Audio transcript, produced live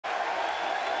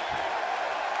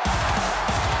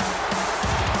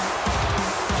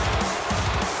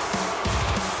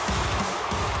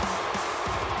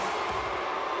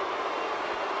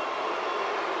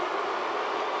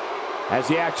As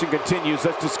the action continues,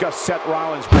 let's discuss Seth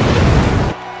Rollins.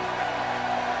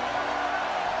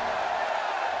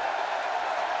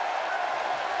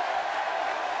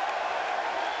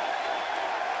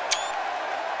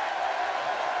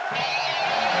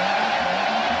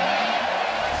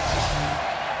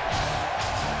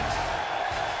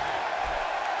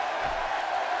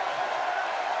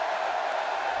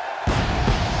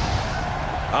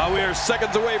 We are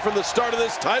seconds away from the start of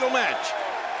this title match.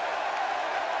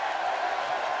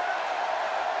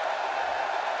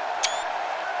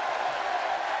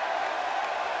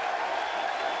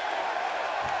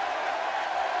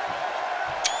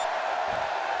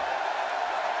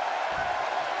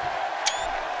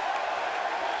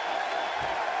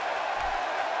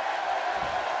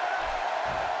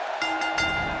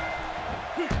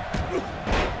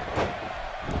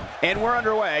 And we're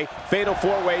underway. Fatal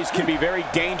four-ways can be very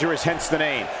dangerous, hence the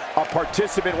name. A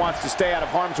participant wants to stay out of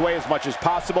harm's way as much as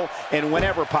possible, and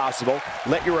whenever possible,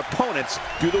 let your opponents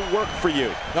do the work for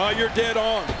you. No, you're dead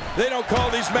on. They don't call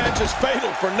these matches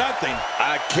fatal for nothing.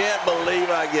 I can't believe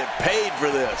I get paid for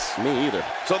this. Me either.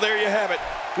 So there you have it.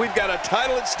 We've got a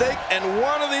title at stake, and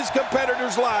one of these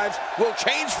competitors' lives will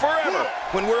change forever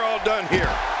when we're all done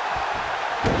here.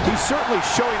 He's certainly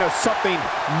showing us something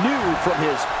new from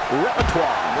his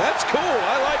repertoire. That's cool.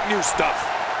 I like new stuff.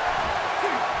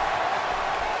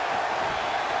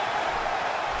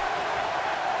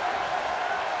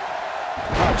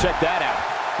 Oh, check that out.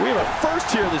 We have a first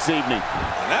here this evening.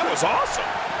 And that was awesome.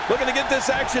 Looking to get this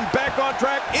action back on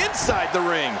track inside the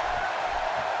ring.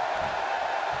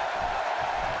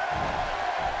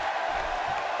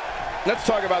 Let's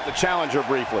talk about the challenger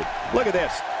briefly. Look at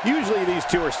this. Usually these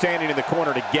two are standing in the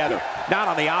corner together, not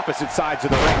on the opposite sides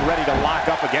of the ring, ready to lock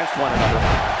up against one another.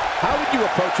 How would you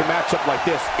approach a matchup like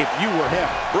this if you were him?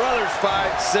 Brothers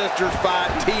fight, sisters fight,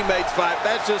 teammates fight.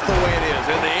 That's just the way it is.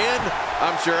 In the end,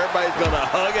 I'm sure everybody's going to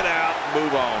hug it out and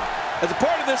move on. As a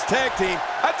part of this tag team,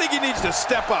 I think he needs to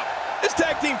step up. This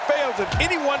tag team fails if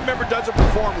any one member doesn't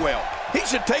perform well. He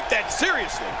should take that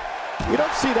seriously. You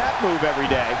don't see that move every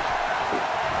day.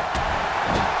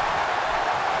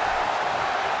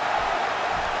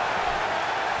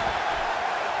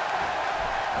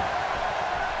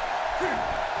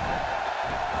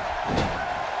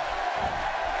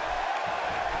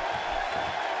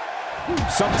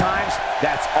 Sometimes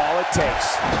that's all it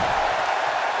takes.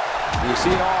 You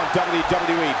see it all in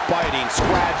WWE, biting,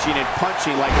 scratching, and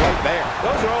punching like right there.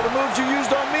 Those are all the moves you used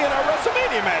on me in our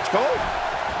WrestleMania match, Cole.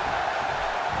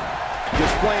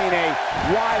 Displaying a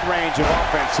wide range of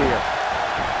offense here.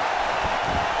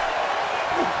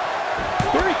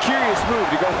 Very curious move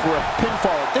to go for a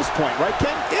pinfall at this point, right,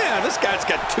 Ken? Yeah, this guy's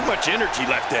got too much energy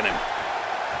left in him.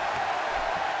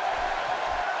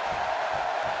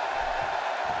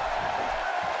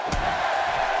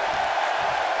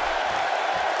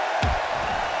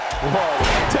 Whoa,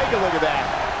 take a look at that.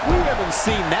 We haven't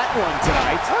seen that one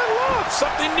tonight. I love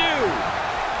something new.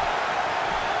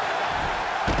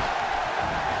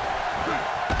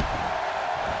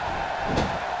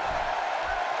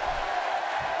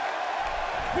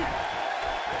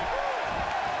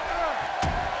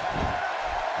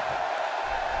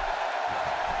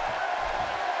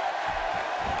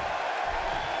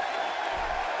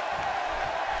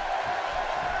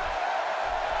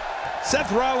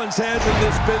 Seth Rollins has in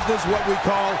this business what we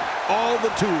call all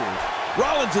the tools.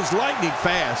 Rollins is lightning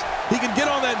fast. He can get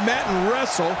on that mat and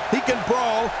wrestle. He can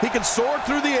brawl. He can soar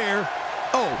through the air.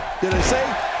 Oh, did I say?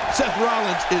 Seth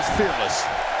Rollins is fearless.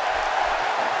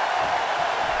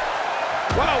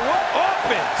 Wow, what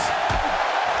offense!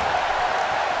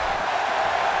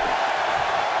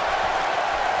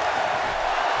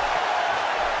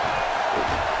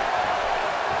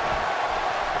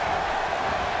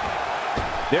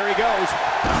 There he goes,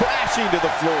 crashing to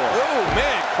the floor. Oh,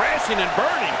 man, crashing and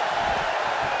burning.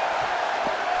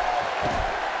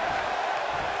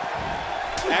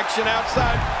 Action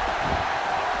outside.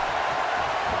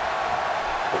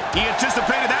 He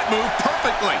anticipated that move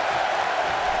perfectly.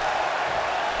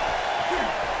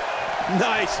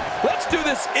 Nice. Let's do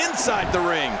this inside the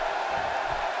ring.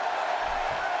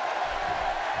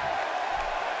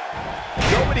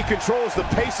 Nobody controls the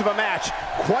pace of a match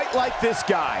quite like this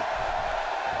guy.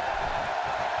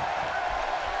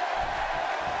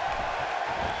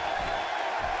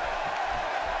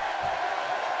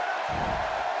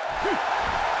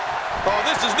 Oh,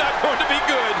 this is not going to be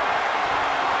good.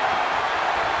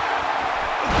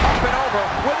 Up and over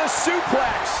with a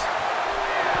suplex.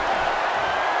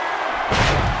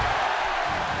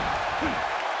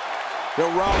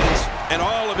 Bill Rollins and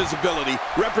all of his ability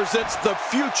represents the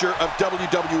future of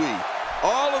WWE.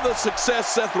 All of the success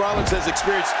Seth Rollins has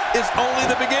experienced is only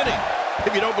the beginning.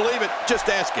 If you don't believe it, just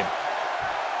ask him.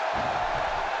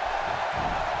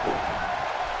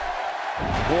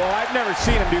 Well, I've never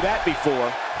seen him do that before.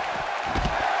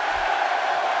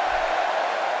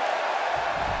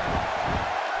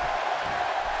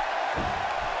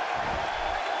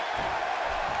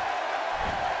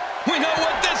 We know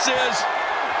what this is.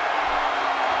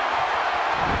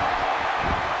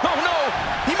 Oh, no.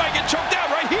 He might get choked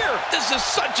out right here. This is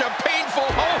such a painful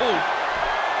hold.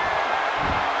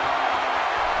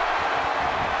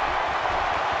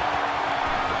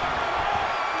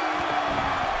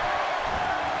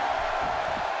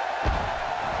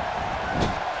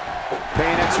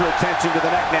 Paying extra attention to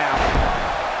the neck now.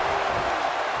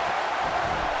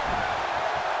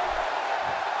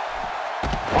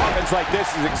 Offense like this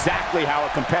is exactly how a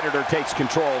competitor takes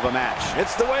control of a match.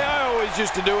 It's the way I always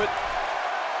used to do it.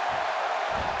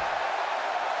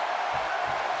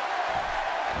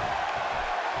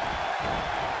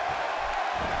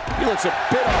 He looks a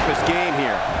bit off his game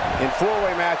here. In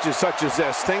four-way matches such as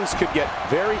this, things could get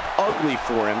very ugly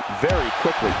for him very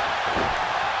quickly.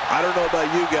 I don't know about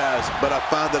you guys, but I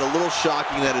find it a little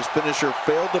shocking that his finisher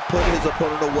failed to put his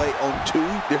opponent away on 2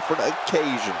 different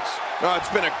occasions. Oh,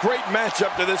 it's been a great match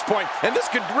up to this point, and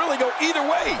this could really go either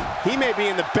way. He may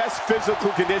be in the best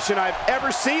physical condition I've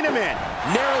ever seen him in.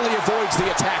 Narrowly avoids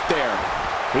the attack there.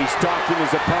 He's stalking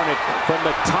his opponent from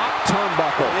the top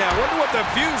turnbuckle. Yeah, I wonder what the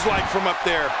view's like from up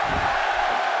there.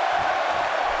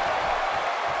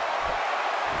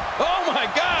 Oh, my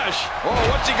gosh. Oh,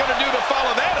 what's he going to do to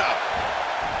follow that up?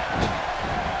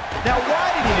 Now, why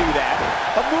did he do that?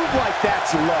 A move like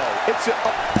that's low. It's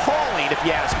appalling, if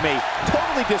you ask me.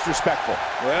 Totally disrespectful.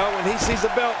 Well, when he sees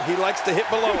the belt, he likes to hit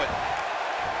below it.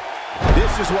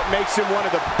 This is what makes him one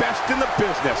of the best in the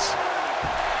business.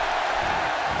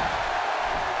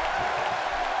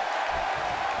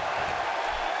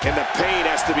 And the pain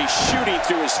has to be shooting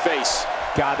through his face.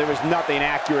 God, there was nothing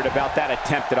accurate about that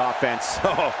attempted offense.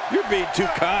 Oh, you're being too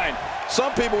kind.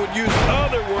 Some people would use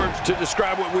other words to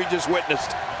describe what we just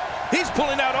witnessed. He's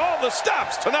pulling out all the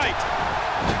stops tonight.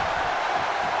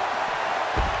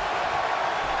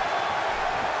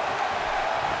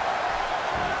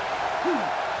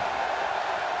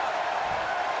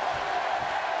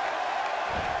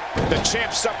 The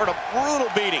champ suffered a brutal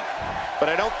beating, but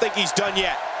I don't think he's done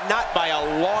yet. Not by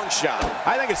a long shot.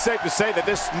 I think it's safe to say that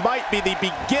this might be the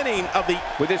beginning of the...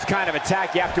 With this kind of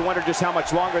attack, you have to wonder just how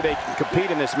much longer they can compete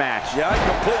in this match. Yeah, I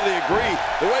completely agree.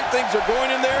 The way things are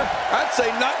going in there, I'd say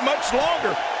not much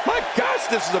longer. My gosh,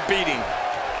 this is a beating.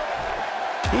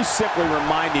 He's simply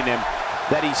reminding him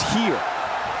that he's here.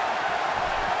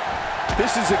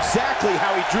 This is exactly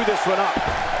how he drew this one up.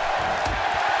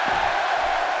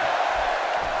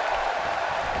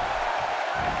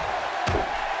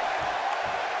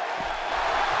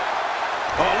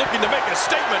 Oh, looking to make a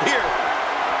statement here.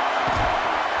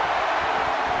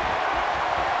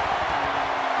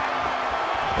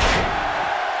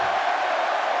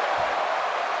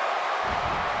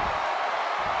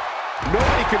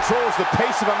 Nobody controls the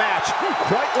pace of a match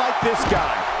quite like this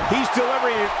guy. He's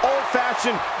delivering an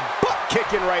old-fashioned butt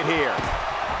kicking right here.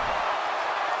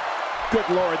 Good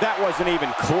Lord, that wasn't even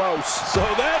close. So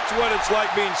that's what it's like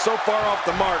being so far off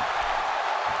the mark.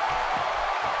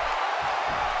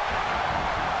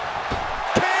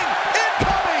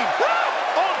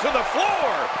 The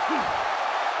floor.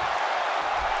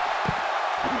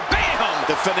 Bam!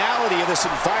 The finality of this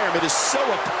environment is so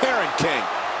apparent, King.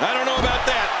 I don't know about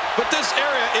that, but this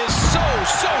area is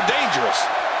so dangerous.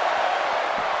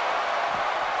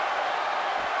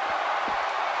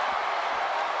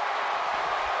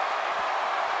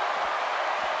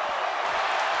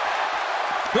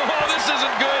 Oh, this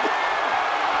isn't good.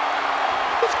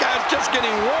 This guy's just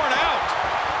getting worn out.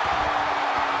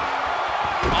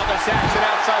 All this action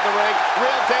outside the ring,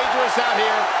 real dangerous out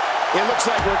here. It looks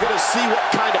like we're going to see what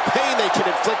kind of pain they can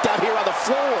inflict out here on the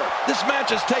floor. This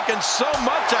match has taken so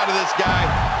much out of this guy.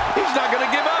 He's not going to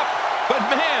give up. But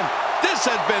man, this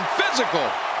has been physical.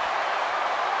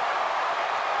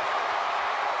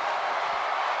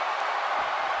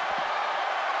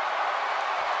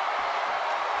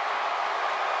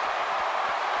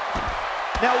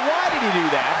 Now, why did he do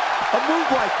that? A move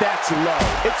like that's low.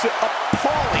 It's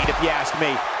appalling, if you ask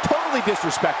me. Totally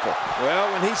disrespectful. Well,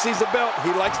 when he sees the belt,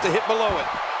 he likes to hit below it.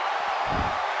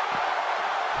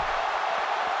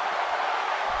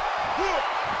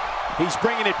 He's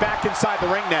bringing it back inside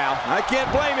the ring now. I can't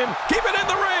blame him. Keep it in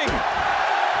the ring.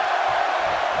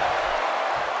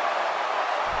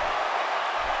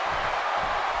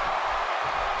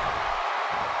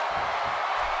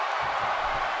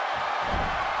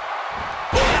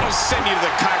 I'll send you to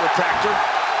the chiropractor.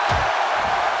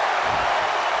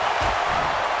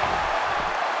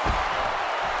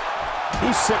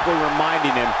 He's simply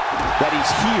reminding him that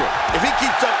he's here. If he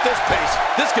keeps up this pace,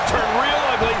 this could turn real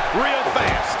ugly real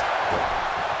fast.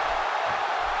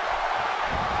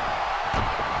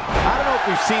 I don't know if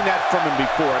we've seen that from him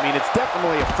before. I mean, it's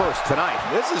definitely a first tonight.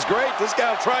 This is great. This guy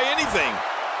will try anything.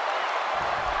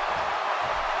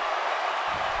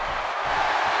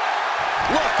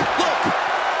 Look, look.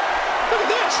 Look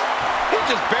at this. He's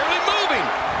just barely moving.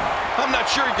 I'm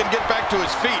not sure he can get back to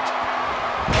his feet.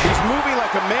 He's moving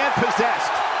like a man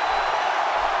possessed.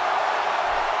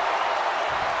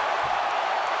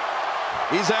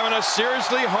 He's having a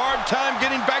seriously hard time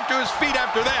getting back to his feet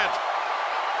after that.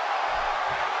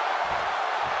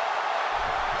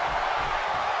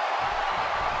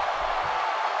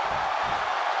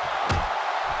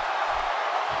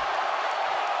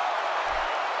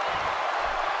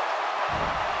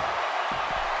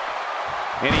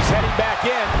 And he's heading back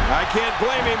in. I can't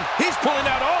blame him. He's pulling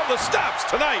out all the stops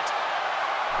tonight.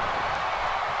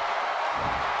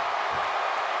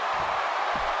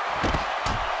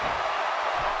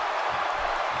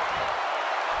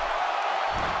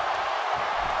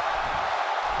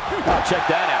 Oh, check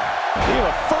that out. We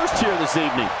have a first here this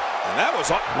evening. And that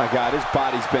was all. My God, his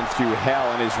body's been through hell,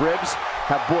 and his ribs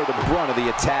have bore the brunt of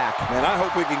the attack. Man, I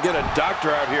hope we can get a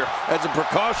doctor out here as a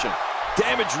precaution.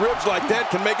 Damaged ribs like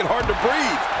that can make it hard to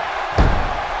breathe.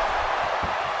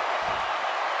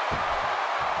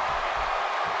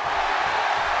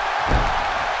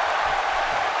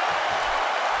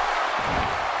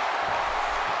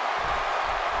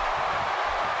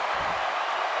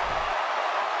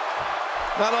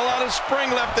 Not a lot of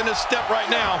spring left in his step right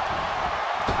now.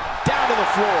 Down to the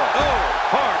floor. Oh,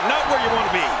 hard, not where you want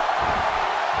to be.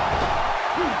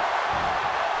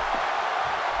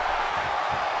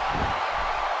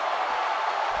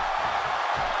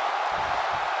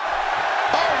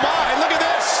 Oh, my, look at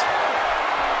this.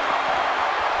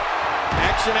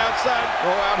 Action outside.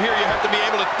 Oh, out here you have to be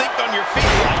able to think on your feet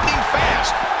lightning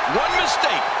fast. One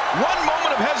mistake, one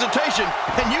moment of hesitation,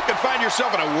 and you can find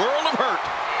yourself in a world of hurt.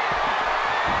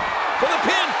 For the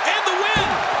pin and the win.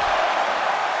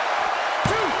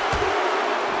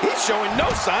 He's showing no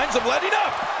signs of letting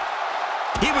up.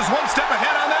 He was one step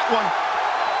ahead on that one.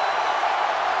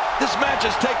 This match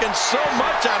has taken so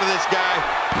much out of this guy.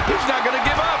 He's not going to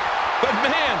give up. But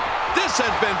man, this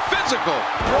has been physical.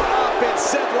 What offense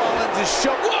Seth Rollins is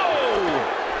showing. Whoa!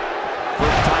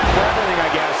 First time for everything, I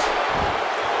guess.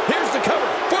 Here's the cover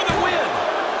for the win.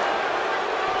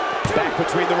 Back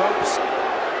between the ropes.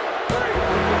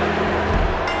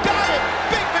 Got it.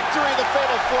 Big victory in the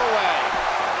Fatal 4-Way.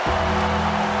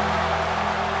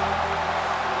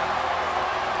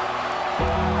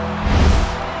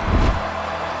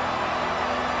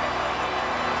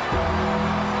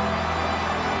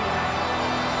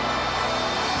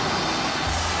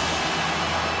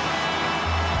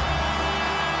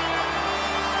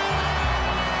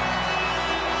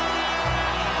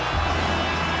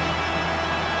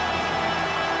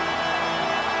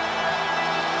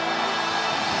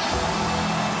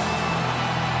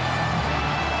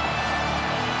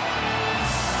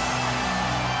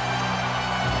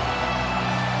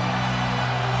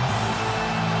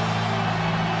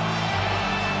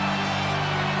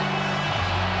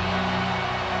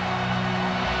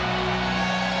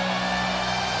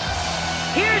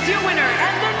 Here's your winner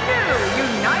and the new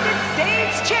United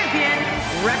States Champion,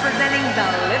 representing the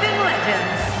Living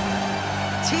Legends,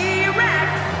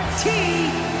 T-Rex T.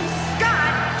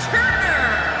 Scott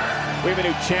Turner. We have a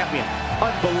new champion.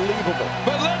 Unbelievable.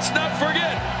 But let's not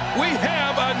forget, we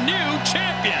have a new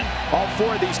champion. All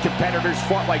four of these competitors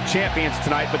fought like champions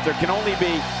tonight, but there can only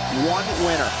be one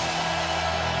winner.